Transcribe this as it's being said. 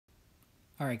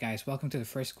Alright guys, welcome to the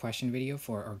first question video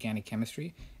for organic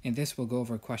chemistry. In this we'll go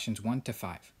over questions 1 to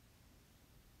 5.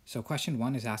 So question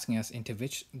 1 is asking us into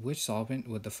which solvent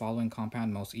would the following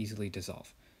compound most easily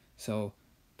dissolve. So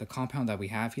the compound that we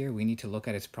have here, we need to look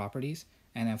at its properties,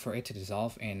 and then for it to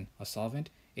dissolve in a solvent,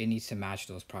 it needs to match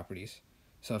those properties.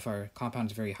 So if our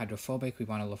compound is very hydrophobic, we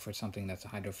want to look for something that's a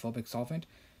hydrophobic solvent,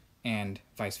 and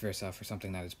vice versa for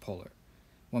something that is polar.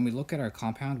 When we look at our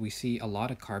compound, we see a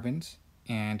lot of carbons,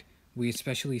 and we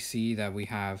especially see that we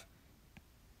have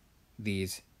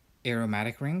these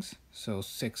aromatic rings, so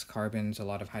 6 carbons, a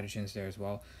lot of hydrogens there as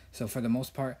well. So for the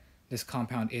most part, this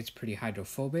compound is pretty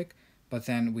hydrophobic, but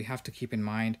then we have to keep in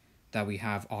mind that we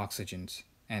have oxygens.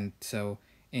 And so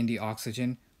in the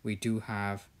oxygen, we do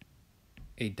have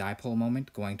a dipole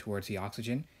moment going towards the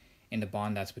oxygen in the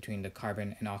bond that's between the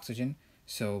carbon and oxygen.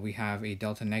 So we have a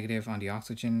delta negative on the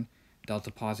oxygen,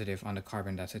 delta positive on the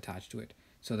carbon that's attached to it.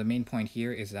 So the main point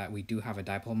here is that we do have a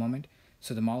dipole moment,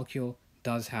 so the molecule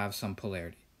does have some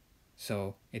polarity.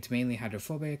 So it's mainly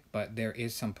hydrophobic, but there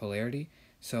is some polarity.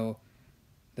 So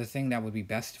the thing that would be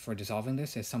best for dissolving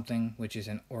this is something which is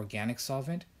an organic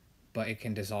solvent, but it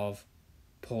can dissolve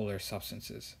polar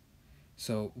substances.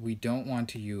 So we don't want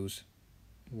to use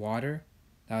water.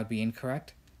 That would be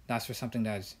incorrect. That's for something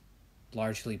that is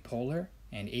largely polar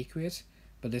and aqueous,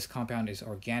 but this compound is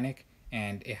organic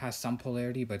and it has some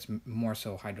polarity, but it's more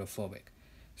so hydrophobic.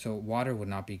 So water would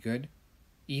not be good.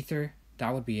 Ether,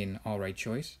 that would be an alright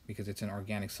choice because it's an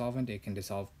organic solvent. It can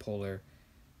dissolve polar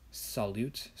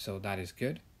solutes, so that is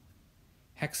good.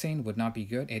 Hexane would not be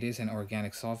good. It is an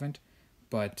organic solvent,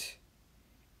 but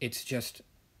it's just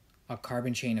a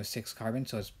carbon chain of 6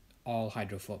 carbons, so it's all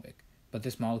hydrophobic. But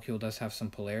this molecule does have some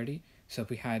polarity, so if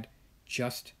we had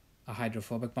just a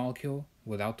hydrophobic molecule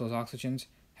without those oxygens,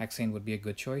 hexane would be a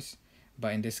good choice.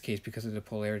 But in this case, because of the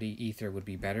polarity, ether would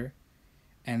be better.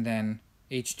 And then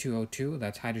H2O2,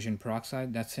 that's hydrogen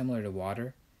peroxide, that's similar to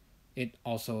water. It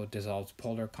also dissolves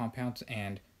polar compounds,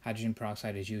 and hydrogen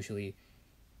peroxide is usually,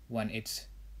 when it's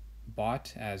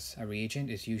bought as a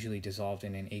reagent, is usually dissolved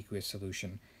in an aqueous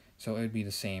solution. So it would be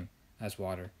the same as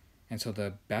water. And so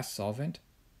the best solvent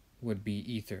would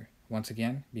be ether, once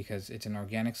again, because it's an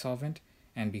organic solvent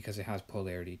and because it has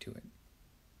polarity to it.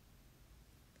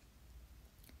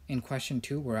 In question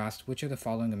 2, we're asked which of the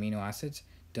following amino acids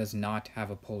does not have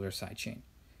a polar side chain.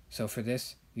 So for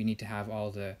this, you need to have all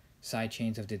the side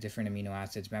chains of the different amino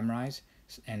acids memorized,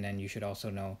 and then you should also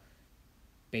know,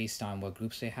 based on what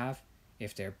groups they have,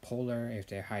 if they're polar, if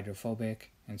they're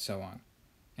hydrophobic, and so on.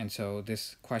 And so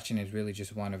this question is really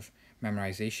just one of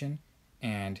memorization,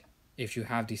 and if you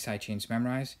have these side chains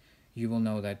memorized, you will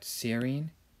know that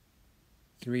serine,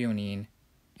 threonine,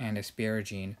 and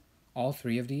asparagine, all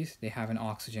 3 of these, they have an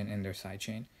oxygen in their side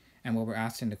chain. And what we're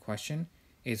asked in the question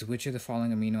is which of the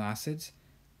following amino acids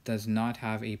does not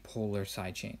have a polar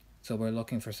side chain. So we're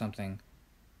looking for something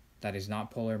that is not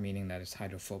polar, meaning that it's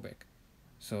hydrophobic.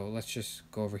 So let's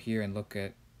just go over here and look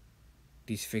at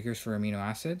these figures for amino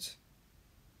acids.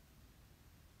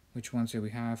 Which ones do we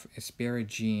have?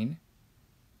 Asparagine,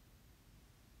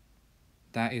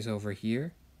 that is over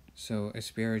here. So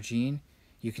asparagine,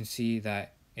 you can see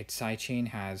that its side chain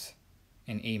has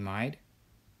an amide,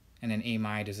 and an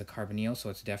amide is a carbonyl,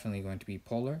 so it's definitely going to be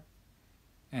polar.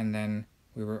 And then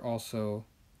we were also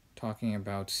talking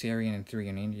about serine and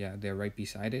threonine. Yeah, they're right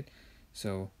beside it.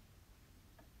 So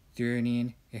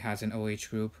threonine, it has an OH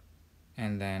group,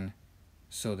 and then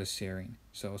so does serine.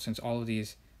 So since all of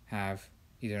these have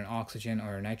either an oxygen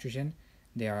or a nitrogen,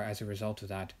 they are, as a result of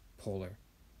that, polar.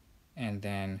 And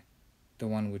then the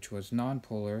one which was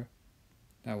non-polar,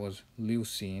 that was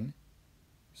leucine.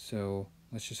 So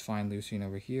let's just find leucine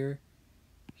over here.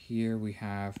 Here we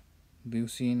have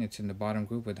leucine. It's in the bottom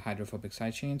group with hydrophobic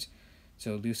side chains.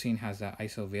 So leucine has that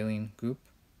isovaline group,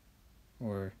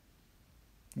 or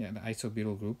the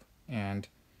isobutyl group, and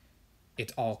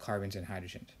it's all carbons and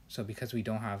hydrogens. So because we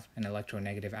don't have an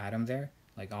electronegative atom there,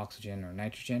 like oxygen or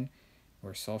nitrogen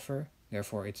or sulfur,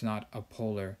 therefore it's not a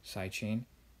polar side chain,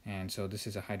 and so this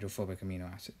is a hydrophobic amino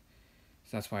acid.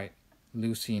 So that's why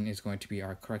leucine is going to be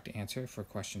our correct answer for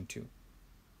question 2.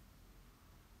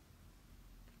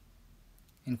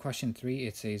 In question 3,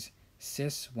 it says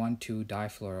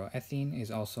cis-1,2-difluoroethene is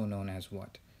also known as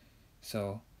what?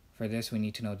 So for this, we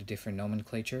need to know the different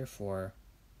nomenclature for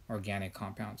organic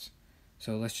compounds.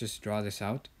 So let's just draw this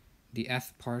out. The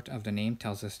eth part of the name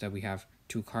tells us that we have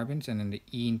 2 carbons, and then the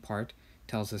ene part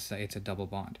tells us that it's a double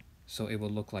bond. So it will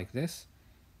look like this.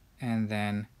 And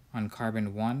then on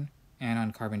carbon 1 and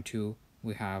on carbon 2,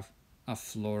 we have a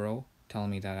fluoro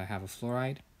telling me that I have a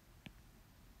fluoride.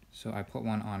 So I put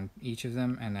one on each of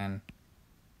them, and then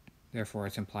Therefore,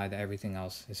 it's implied that everything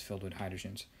else is filled with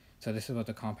hydrogens. So this is what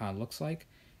the compound looks like,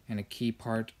 and a key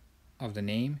part of the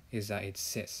name is that it's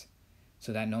cis.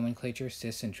 So that nomenclature,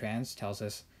 cis and trans, tells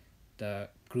us the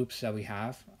groups that we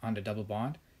have on the double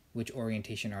bond, which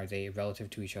orientation are they relative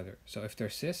to each other. So if they're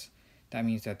cis, that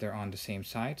means that they're on the same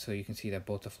side. So you can see that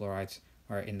both the fluorides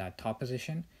are in that top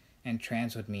position, and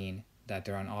trans would mean that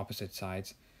they're on opposite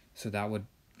sides. So that would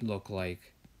look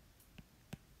like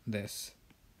this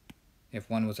if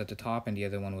one was at the top and the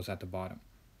other one was at the bottom.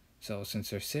 So since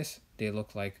they're cis, they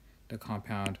look like the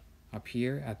compound up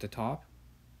here at the top.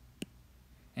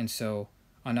 And so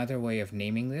another way of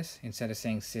naming this, instead of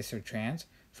saying cis or trans,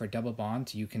 for double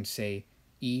bonds you can say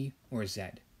E or Z,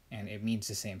 and it means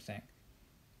the same thing.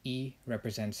 E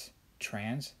represents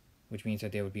trans, which means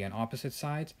that they would be on opposite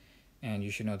sides, and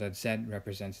you should know that Z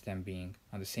represents them being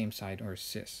on the same side or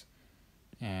cis.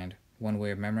 And one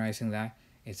way of memorizing that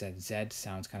is that Z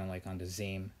sounds kind of like on the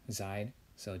same side,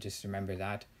 so just remember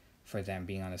that for them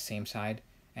being on the same side,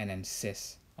 and then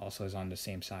cis also is on the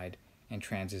same side, and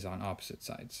trans is on opposite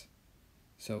sides.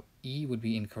 So E would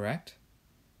be incorrect,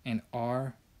 and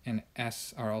R and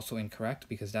S are also incorrect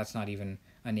because that's not even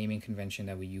a naming convention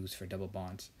that we use for double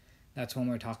bonds. That's when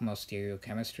we're talking about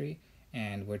stereochemistry,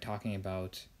 and we're talking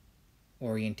about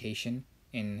orientation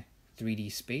in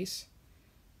 3D space.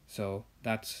 So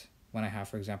that's when I have,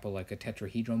 for example, like a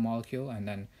tetrahedral molecule, and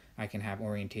then I can have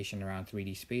orientation around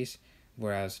 3D space,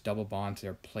 whereas double bonds,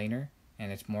 they're planar,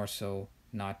 and it's more so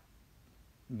not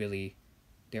really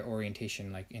their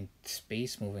orientation like in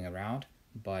space moving around,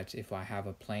 but if I have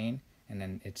a plane and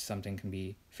then it's something can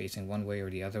be facing one way or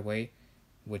the other way,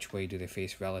 which way do they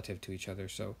face relative to each other?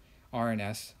 So R and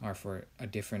S are for a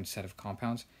different set of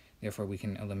compounds, therefore we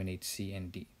can eliminate C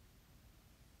and D.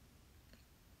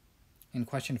 In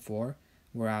question 4,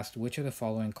 we're asked which of the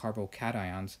following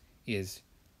carbocations is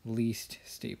least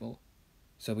stable.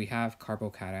 So we have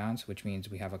carbocations, which means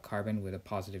we have a carbon with a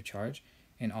positive charge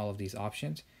in all of these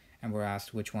options, and we're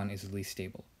asked which one is least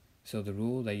stable. So the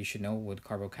rule that you should know with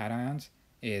carbocations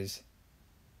is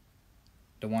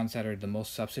the ones that are the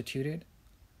most substituted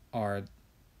are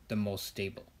the most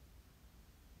stable.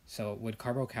 So with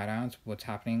carbocations, what's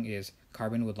happening is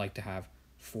carbon would like to have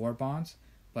 4 bonds,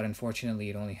 but unfortunately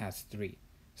it only has 3.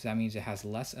 So that means it has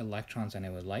less electrons than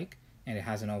it would like, and it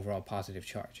has an overall positive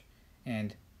charge.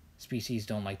 And species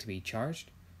don't like to be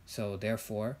charged, so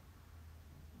therefore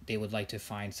they would like to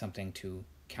find something to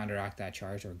counteract that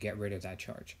charge or get rid of that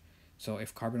charge. So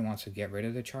if carbon wants to get rid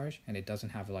of the charge and it doesn't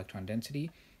have electron density,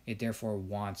 it therefore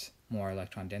wants more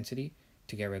electron density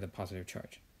to get rid of the positive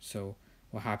charge. So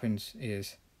what happens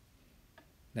is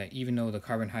that even though the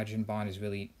carbon-hydrogen bond is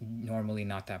really normally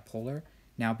not that polar,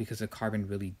 now because the carbon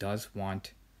really does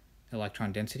want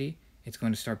electron density, it's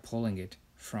going to start pulling it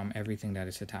from everything that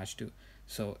it's attached to.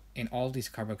 So in all these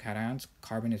carbocations,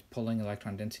 carbon is pulling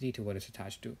electron density to what it's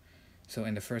attached to. So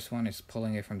in the first one, it's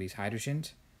pulling it from these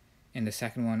hydrogens. In the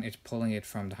second one, it's pulling it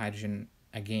from the hydrogen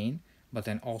again, but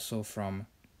then also from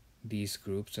these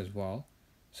groups as well.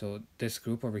 So this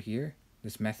group over here,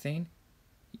 this methane,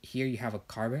 here you have a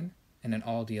carbon, and then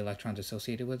all the electrons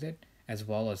associated with it, as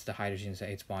well as the hydrogens that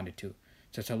it's bonded to.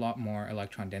 So it's a lot more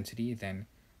electron density than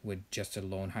with just a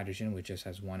lone hydrogen, which just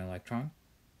has 1 electron.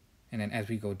 And then as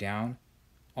we go down,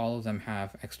 all of them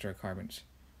have extra carbons.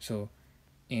 So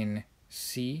in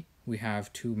C, we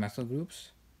have 2 methyl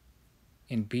groups.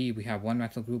 In B, we have 1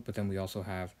 methyl group, but then we also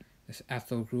have this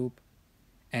ethyl group.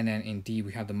 And then in D,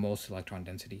 we have the most electron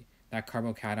density. That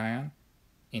carbocation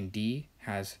in D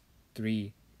has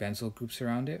 3 benzyl groups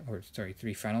around it, or sorry,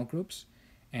 3 phenyl groups,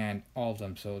 and all of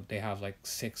them. So they have like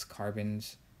 6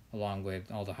 carbons along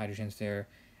with all the hydrogens there,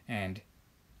 and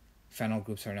phenyl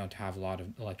groups are known to have a lot of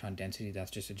electron density.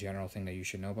 That's just a general thing that you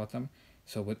should know about them.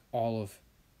 So with all of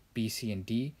B, C, and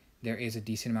D, there is a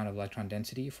decent amount of electron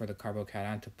density for the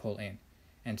carbocation to pull in.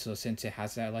 And so since it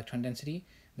has that electron density,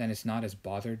 then it's not as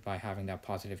bothered by having that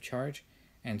positive charge,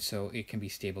 and so it can be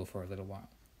stable for a little while.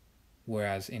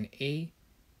 Whereas in A,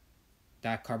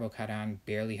 that carbocation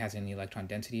barely has any electron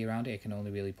density around it. It can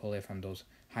only really pull it from those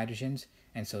hydrogens,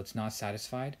 and so it's not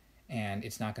satisfied, and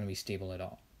it's not going to be stable at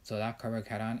all. So that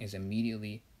carbocation is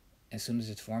immediately, as soon as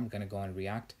it's formed, going to go and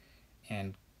react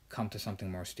and come to something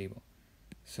more stable.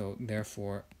 So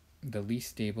therefore, the least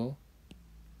stable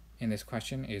in this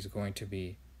question is going to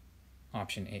be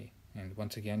option A. And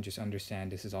once again, just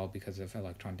understand this is all because of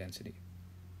electron density.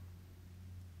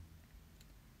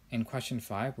 In question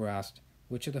 5, we're asked,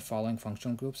 which of the following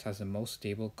functional groups has the most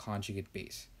stable conjugate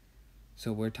base?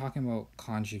 So we're talking about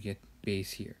conjugate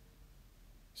base here.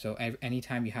 So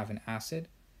anytime you have an acid,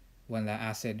 when that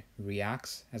acid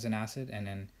reacts as an acid and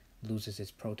then loses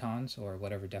its protons, or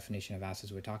whatever definition of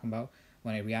acids we're talking about.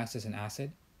 When it reacts as an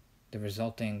acid, the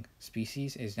resulting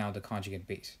species is now the conjugate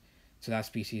base. So that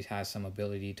species has some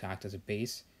ability to act as a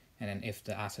base, and then if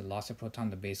the acid lost a proton,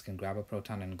 the base can grab a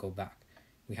proton and go back.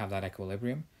 We have that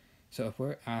equilibrium. So if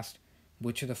we're asked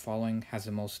which of the following has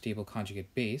the most stable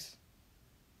conjugate base,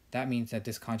 that means that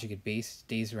this conjugate base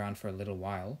stays around for a little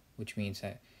while, which means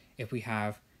that if we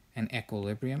have an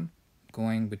equilibrium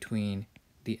going between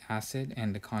the acid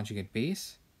and the conjugate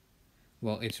base,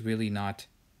 well, it's really not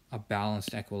a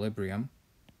balanced equilibrium.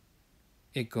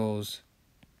 It goes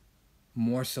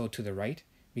more so to the right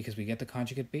because we get the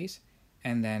conjugate base,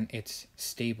 and then it's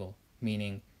stable,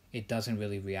 meaning it doesn't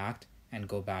really react and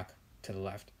go back to the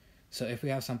left. So if we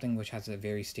have something which has a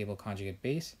very stable conjugate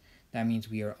base, that means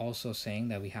we are also saying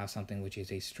that we have something which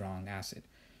is a strong acid.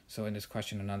 So in this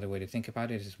question, another way to think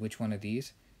about it is which one of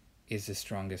these is the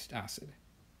strongest acid.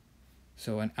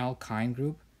 So an alkyne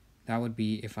group, that would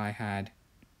be if I had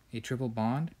a triple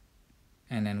bond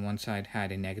and then one side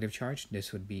had a negative charge,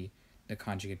 this would be the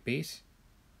conjugate base.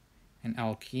 An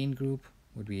alkene group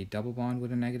would be a double bond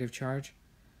with a negative charge.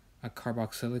 A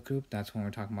carboxylic group, that's when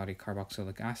we're talking about a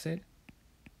carboxylic acid.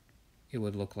 It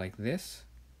would look like this.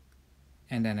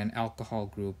 And then an alcohol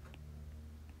group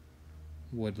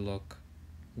would look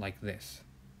like this.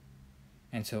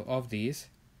 And so of these,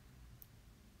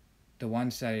 the one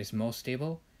that is most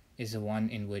stable is the one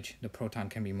in which the proton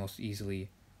can be most easily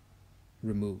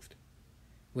removed.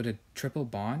 With a triple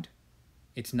bond,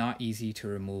 it's not easy to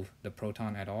remove the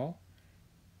proton at all,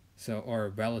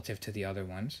 or relative to the other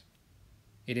ones.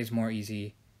 It is more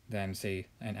easy than, say,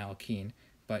 an alkene,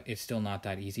 but it's still not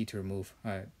that easy to remove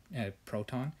a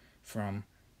proton from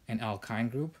an alkyne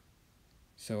group.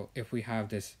 So if we have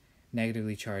this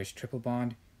negatively charged triple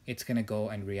bond, it's going to go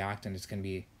and react, and it's going to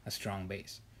be a strong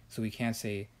base. So we can't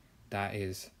say that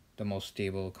is the most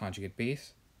stable conjugate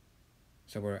base.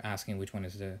 So we're asking which one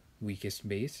is the weakest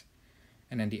base.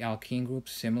 And then the alkene group,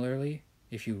 similarly,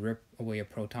 if you rip away a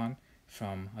proton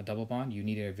from a double bond, you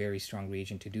need a very strong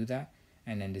reagent to do that.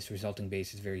 And then this resulting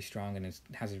base is very strong, and it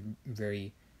has a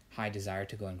very high desire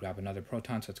to go and grab another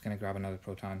proton, so it's going to grab another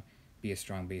proton, be a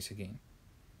strong base again.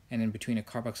 And then between a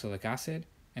carboxylic acid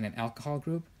and an alcohol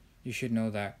group, you should know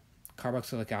that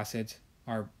carboxylic acids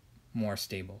are more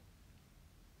stable.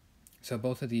 So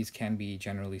both of these can be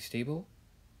generally stable,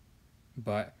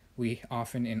 but we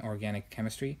often in organic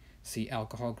chemistry see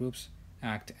alcohol groups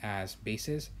act as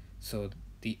bases. So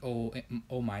the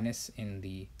O minus in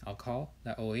the alcohol,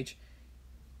 that OH,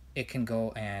 it can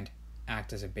go and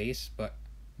act as a base, but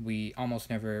we almost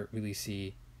never really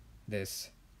see this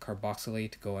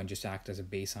carboxylate go and just act as a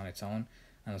base on its own,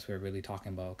 unless we're really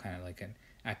talking about kind of like an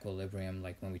equilibrium,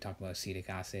 like when we talk about acetic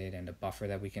acid and the buffer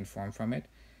that we can form from it.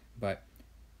 But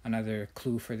another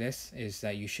clue for this is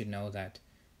that you should know that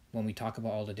when we talk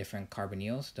about all the different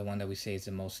carbonyls, the one that we say is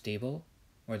the most stable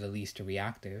or the least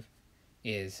reactive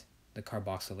is the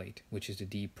carboxylate, which is the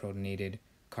deprotonated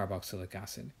carboxylic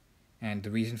acid. And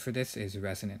the reason for this is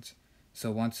resonance.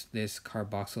 So once this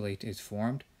carboxylate is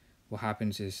formed, what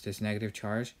happens is this negative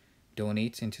charge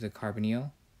donates into the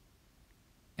carbonyl,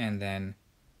 and then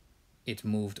it's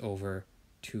moved over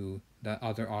to the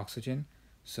other oxygen.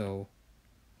 So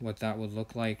what that would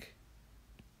look like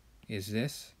is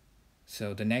this.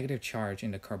 So the negative charge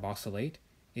in the carboxylate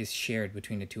is shared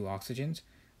between the two oxygens,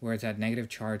 whereas that negative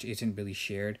charge isn't really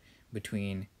shared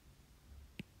between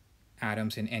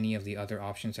atoms in any of the other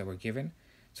options that were given.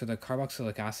 So the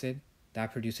carboxylic acid,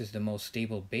 that produces the most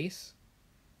stable base,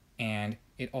 and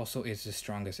it also is the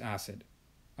strongest acid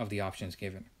of the options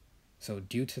given. So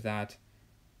due to that,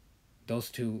 those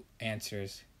two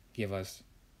answers give us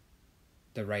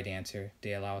the right answer.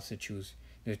 They allow us to choose.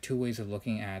 There are two ways of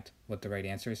looking at what the right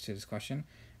answer is to this question,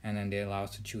 and then they allow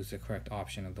us to choose the correct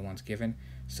option of the ones given.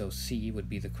 So C would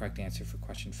be the correct answer for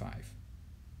question 5.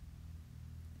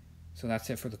 So that's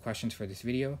it for the questions for this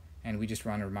video, and we just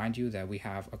want to remind you that we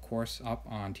have a course up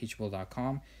on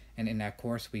teachable.com, and in that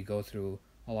course we go through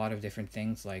a lot of different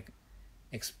things like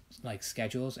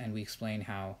schedules, and we explain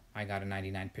how I got a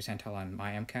 99 percentile on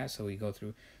my MCAT. So we go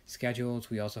through schedules.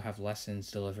 We also have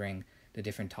lessons delivering the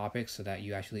different topics so that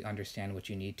you actually understand what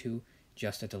you need to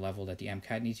just at the level that the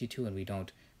MCAT needs you to, and we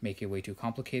don't make it way too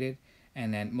complicated.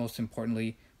 And then most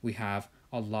importantly, we have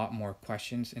a lot more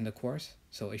questions in the course.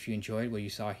 So if you enjoyed what you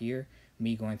saw here,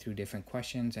 me going through different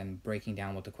questions and breaking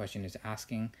down what the question is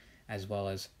asking, as well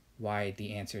as why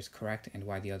the answer is correct and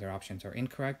why the other options are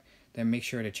incorrect, then make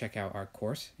sure to check out our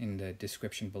course in the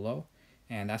description below.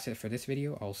 And that's it for this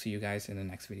video. I'll see you guys in the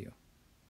next video.